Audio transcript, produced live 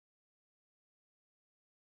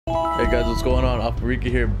Guys, what's going on? Alpharika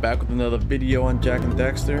here, back with another video on Jak and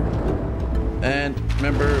Daxter. And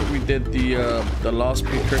remember, we did the lost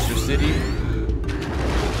Precursor City.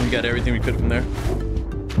 We got everything we could from there.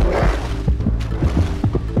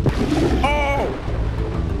 Oh!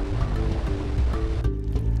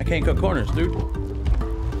 I can't cut corners, dude.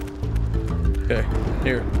 Okay,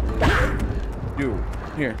 here. You,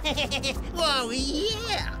 here. Whoa,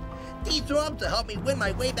 yeah! These orbs will help me win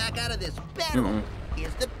my way back out of this battle.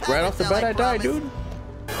 Here's the right off the bat, I died, dude.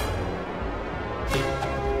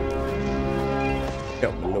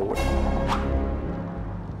 Help me, Lord.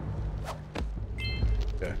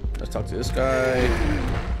 Okay, let's talk to this guy.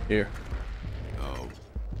 Here.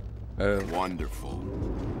 Oh, wonderful.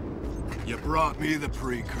 You brought me the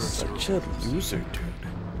Precursor. Such a loser, dude.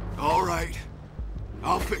 All right,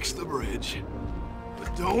 I'll fix the bridge.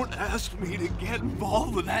 But don't ask me to get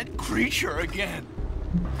involved with that creature again.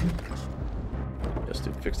 Yes,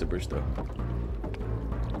 dude, fix the bridge though.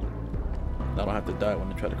 I don't have to die when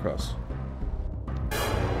I try to cross.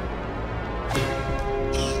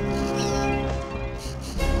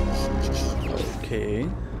 Okay.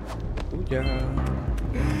 Ooh, yeah.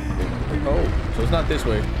 Oh, so it's not this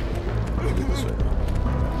way. It's this way.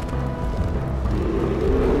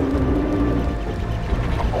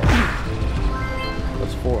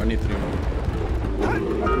 That's 4. I need 3 more.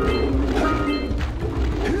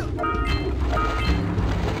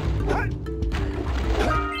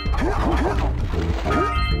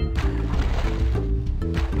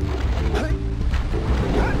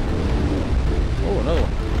 Oh, another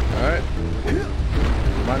one. All right.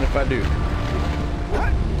 Mind if I do?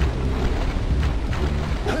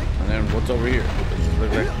 And then what's over here?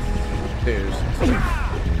 Look like stairs.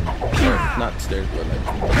 Or not stairs, but like,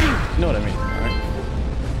 you know what I mean, all right?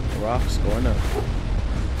 Rocks going up.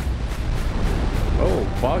 Oh,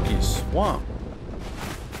 boggy swamp.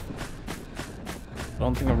 I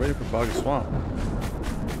don't think I'm ready for boggy swamp.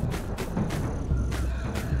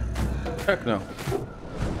 Heck no.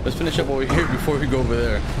 Let's finish up over here before we go over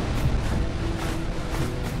there.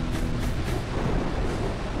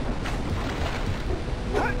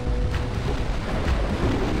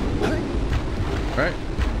 Alright.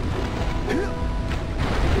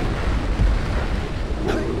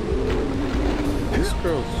 This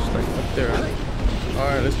girl's just like up there.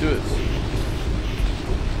 Alright, let's do this.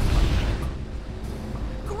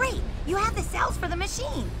 Great! You have the cells for the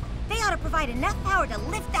machine. They ought to provide enough power to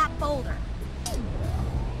lift that boulder.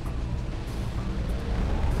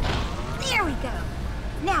 There we go.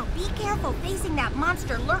 Now be careful facing that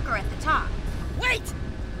monster lurker at the top. Wait!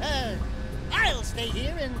 I'll stay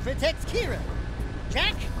here and protect Kira.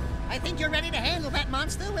 Jak, I think you're ready to handle that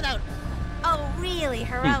monster without me. Oh, really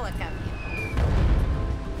heroic of you.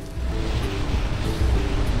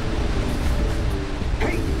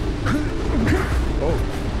 Oh.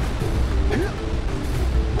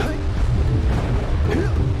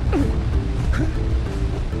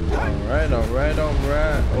 Alright, alright,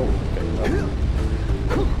 alright. Oh, okay.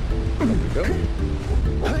 There we go.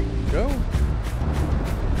 Go.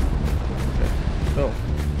 Okay. So,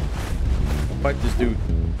 I'll fight this dude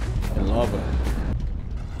in lava.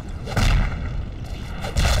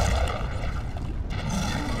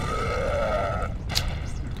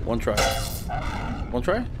 One try. One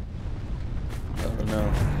try? I don't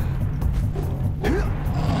know.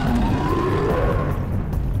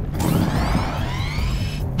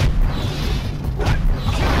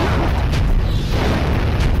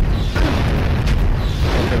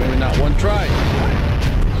 Okay, maybe not one try.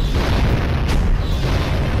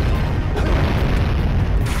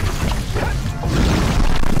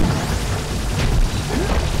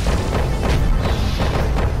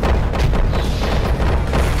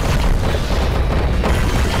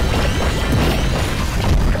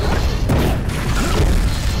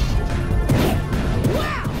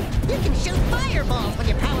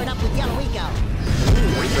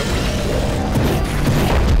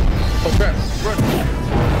 Oh crap, run!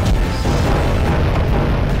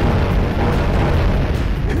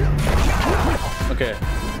 Okay,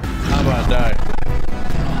 how about I die?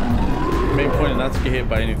 Main point is not to get hit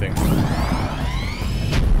by anything.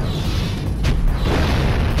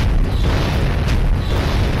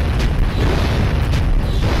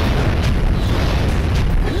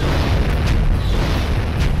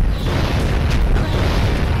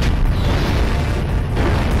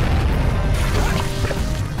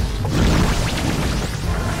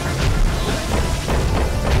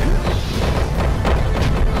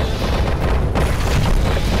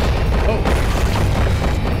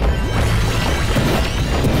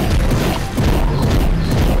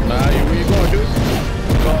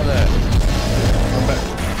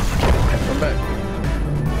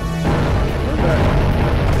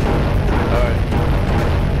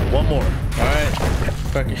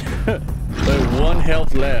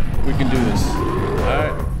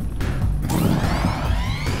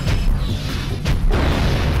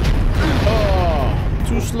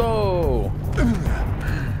 slow.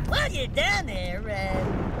 While you're down there,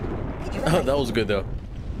 did you Oh, that was good though.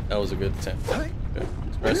 That was a good attempt. Okay,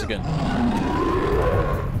 let's press again.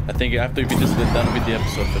 I think after we beat this, that'll be the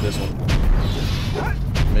episode for this one.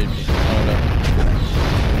 Maybe. I don't know.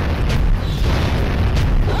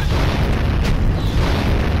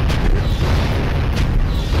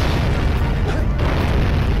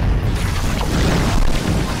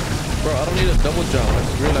 Bro, I don't need a double jump. I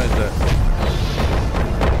just realized that.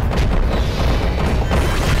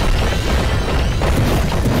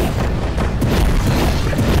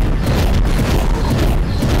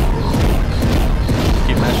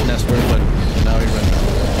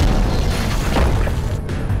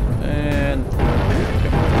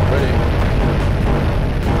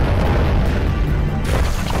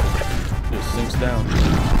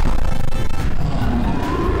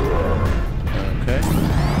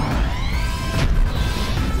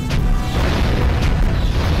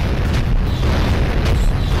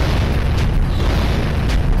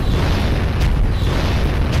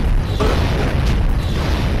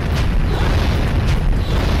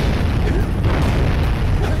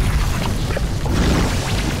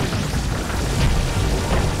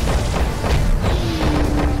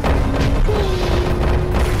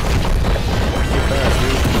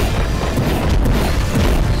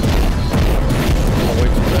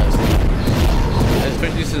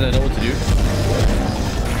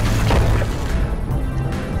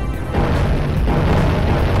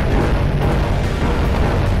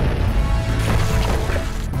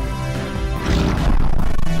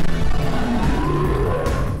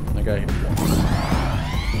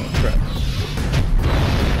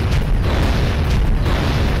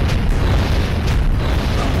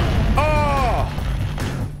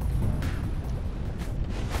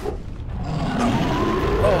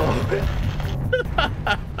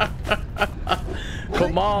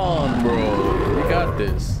 Come on, bro. You got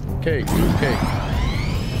this. Cake, dude, cake.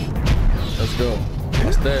 Let's go.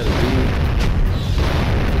 What's that, dude?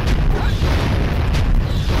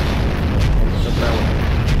 Jump that way.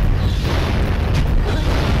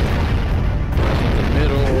 In the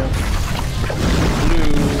middle.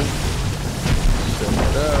 Blue. Set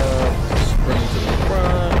it up. Spring to the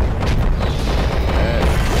front.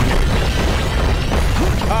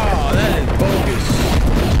 Oh, that is bogus.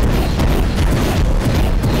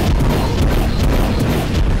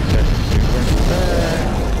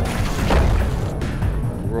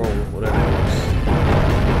 Roll, whatever it is.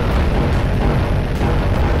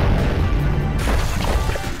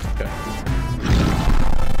 Okay.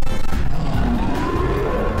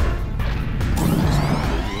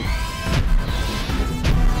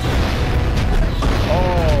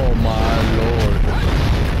 Oh my lord.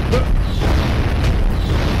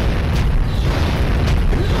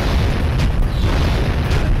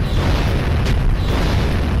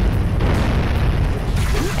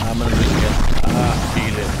 I'm gonna lose again. Ah,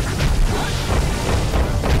 feel it.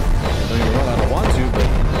 Don't get me wrong, I don't want to, but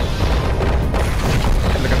I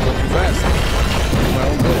feel like I'm going too fast. It's my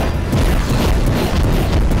own good.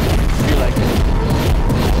 Feel like it.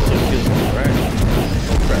 It feels good, right?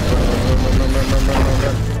 Oh crap.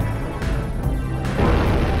 Run.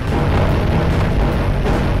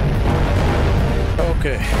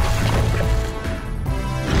 Okay.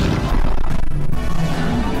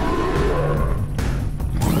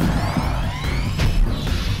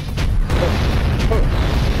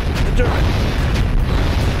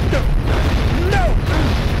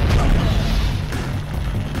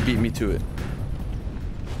 Beat me to it.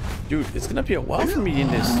 Dude, it's gonna be a while for me in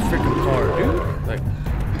this freaking car, dude. Like,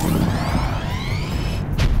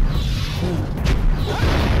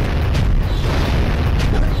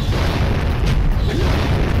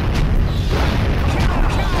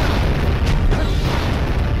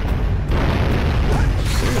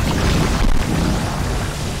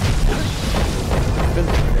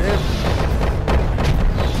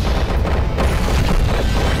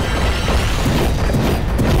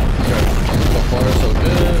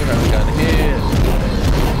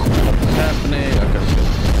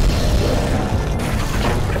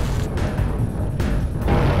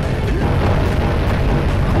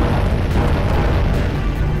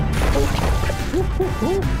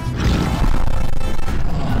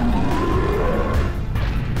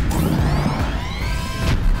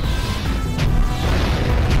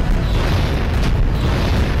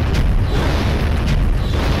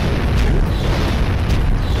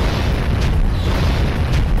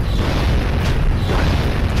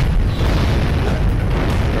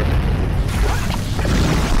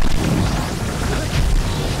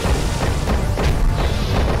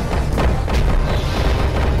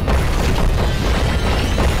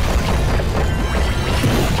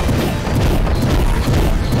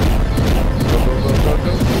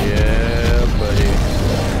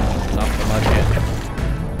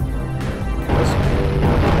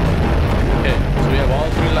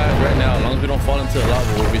 into the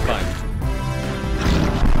lava, we'll be fine.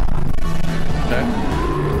 Okay.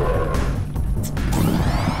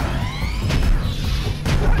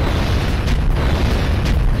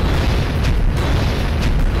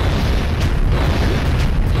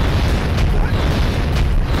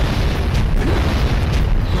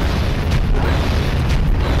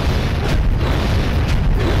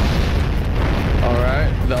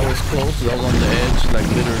 That was close. That was on the edge, like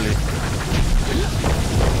literally.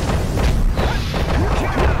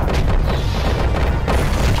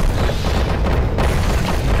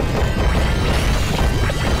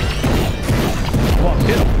 Come on,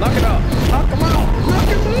 hit him. Knock it out. Knock him out. Knock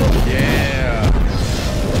him out. Yeah.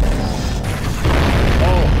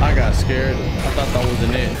 Oh, I got scared. I thought that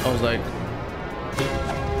wasn't it. I was like,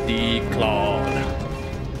 declawed.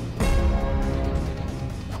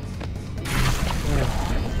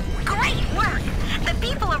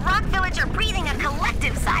 Are breathing a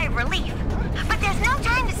collective sigh of relief. But there's no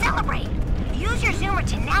time to celebrate. Use your zoomer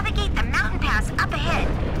to navigate the mountain pass up ahead.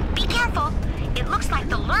 Be careful. It looks like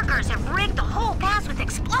the lurkers have rigged the whole pass with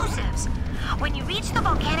explosives. When you reach the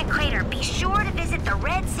volcanic crater, be sure to visit the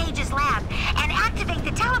Red Sage's lab and activate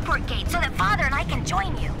the teleport gate so that Father and I can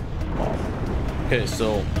join you. Okay,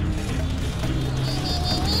 so...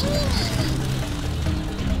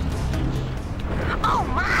 Oh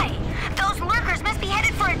my! Those lurkers must be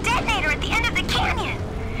headed for a detonator at the end of the canyon.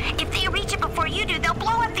 If they reach it before you do, they'll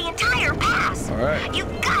blow up the entire pass. All right.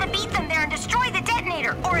 You've got to beat them there and destroy the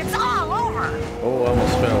detonator, or it's all over. Oh, I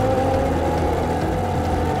almost fell.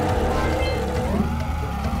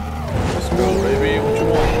 Let's go, baby. What you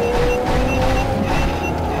want?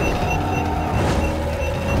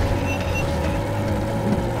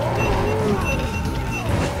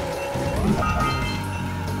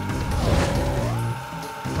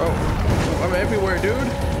 I'm everywhere, dude.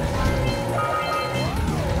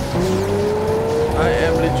 I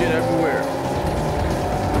am legit everywhere.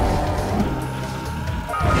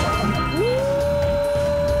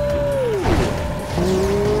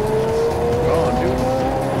 Come on, dude.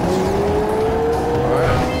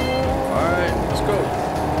 Alright, let's go.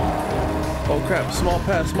 Oh crap, small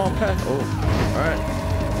path, small path. Oh, alright.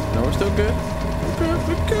 No, we're still good.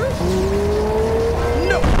 We're good.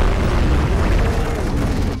 No!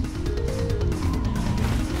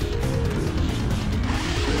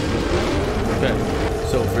 Okay,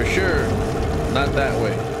 so for sure, not that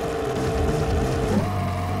way.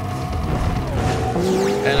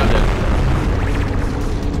 And I'm dead.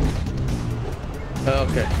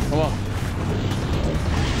 Okay, come on.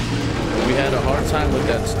 We had a hard time with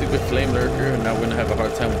that stupid flame lurker, and now we're gonna have a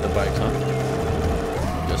hard time with the bikes, huh?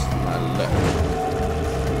 Just my luck.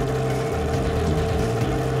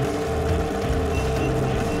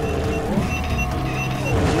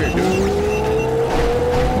 Come here, dude.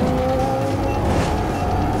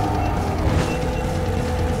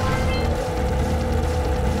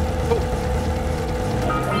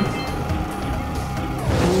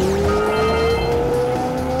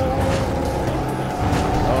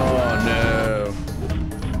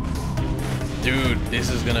 This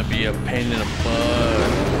is gonna be a pain in the butt.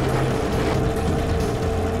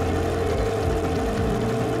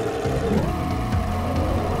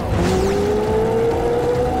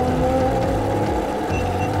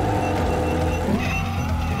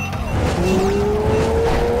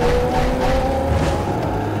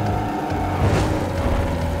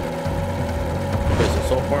 Okay,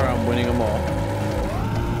 so far I'm winning them all.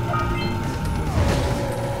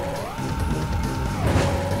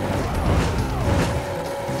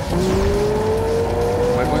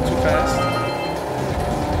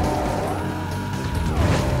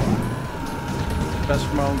 That's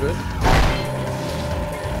for my own good.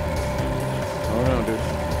 Oh no, dude.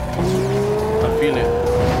 I feel it.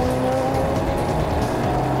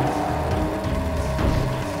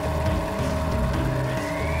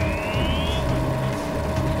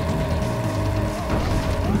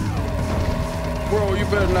 Bro, you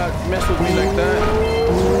better not mess with me like that.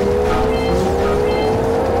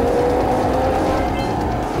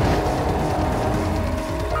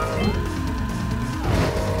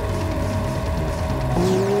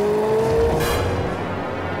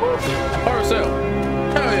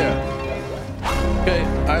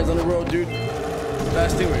 On the road, dude.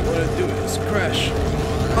 Last thing we're gonna do is crash.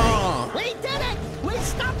 We did it! We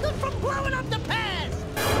stopped them from blowing up the pass!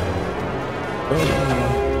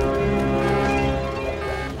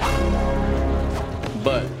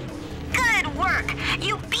 But good work!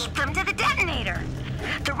 You beat them to the detonator.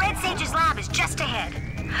 The Red Sage's lab is just ahead.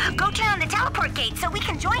 Go turn on the teleport gate so we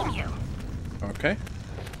can join you. Okay.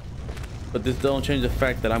 But this don't change the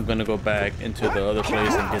fact that I'm gonna go back into the other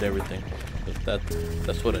place and get everything.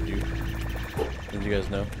 That's what I do. As you guys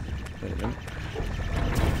know. Wait a minute.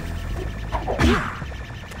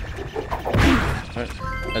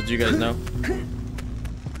 Alright, as you guys know.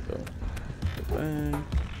 So, bang.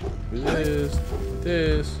 Do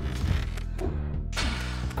this.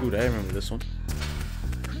 Dude, I remember this one.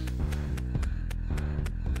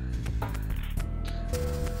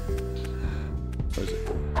 What is it?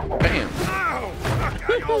 Bam! Ow!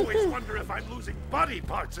 I always wonder if I'm losing body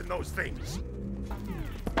parts in those things.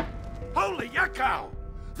 Holy yakkow!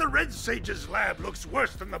 The Red Sage's lab looks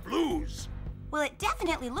worse than the Blues. Well, it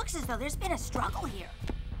definitely looks as though there's been a struggle here.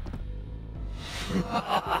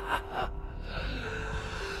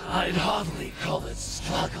 I'd hardly call it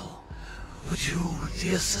struggle. Would you,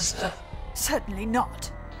 dear sister? Certainly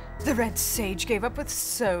not. The Red Sage gave up with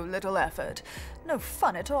so little effort. No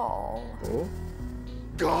fun at all. Oh.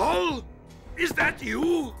 Gall? Is that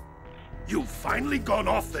you? You've finally gone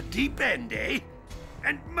off the deep end, eh?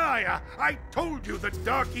 And Maya, I told you the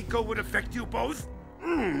Dark Eco would affect you both.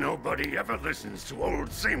 Nobody ever listens to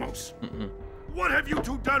old Samos. What have you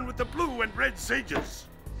two done with the Blue and Red Sages?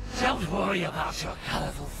 Don't worry about your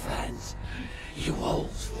colorful friends, you old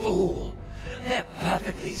fool. They're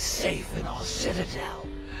perfectly safe in our citadel.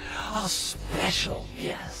 Our special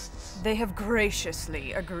guests. They have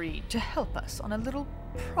graciously agreed to help us on a little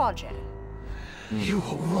project. You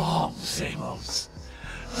were wrong, Samos.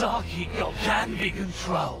 Dark Eco can be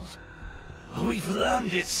controlled. We've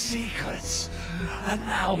learned its secrets, and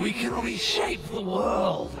now we can reshape the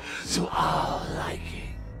world to our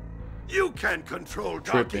liking. You can't control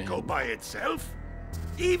Dark Eco by itself.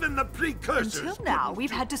 Even the Precursors. Until now, couldn't we've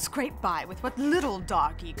do- had to scrape by with what little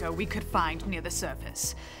Dark Eco we could find near the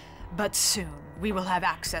surface. But soon, we will have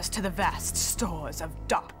access to the vast stores of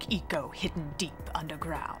Dark Eco hidden deep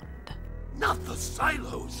underground. Not the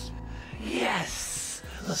silos. Yes,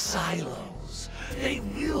 the silos. They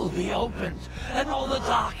will be opened, and all the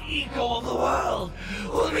Dark Eco of the world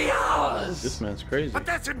will be ours. This man's crazy. But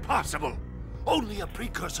that's impossible. Only a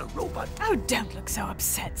Precursor robot. Oh, don't look so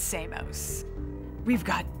upset, Samos. We've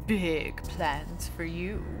got big plans for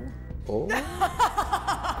you. Oh.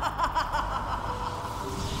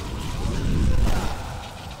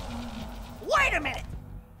 Wait a minute!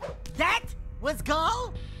 That was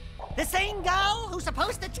Gall? The same Gall who's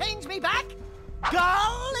supposed to change me back?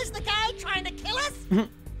 Gall is the guy trying to kill us?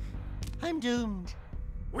 I'm doomed.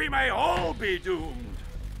 We may all be doomed.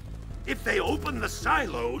 If they open the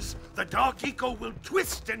silos, the Dark Eco will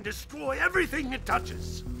twist and destroy everything it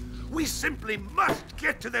touches. We simply must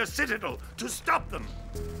get to their citadel to stop them.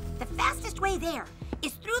 The fastest way there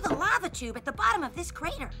is through the lava tube at the bottom of this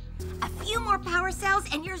crater. A few more power cells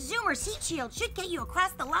and your Zoomer's heat shield should get you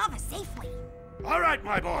across the lava safely. All right,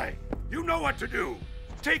 my boy. You know what to do.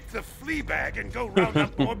 Take the flea bag and go round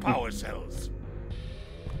up more power cells.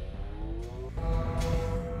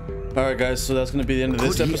 All right, guys. So that's gonna be the end of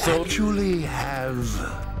this episode. Actually have.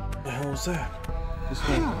 What the hell was that? This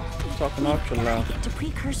one talking ultra loud. Get to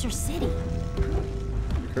Precursor City.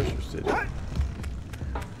 Precursor City.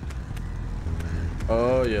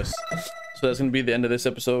 Oh yes. So that's gonna be the end of this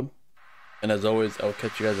episode. And as always, I'll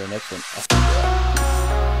catch you guys in the next one.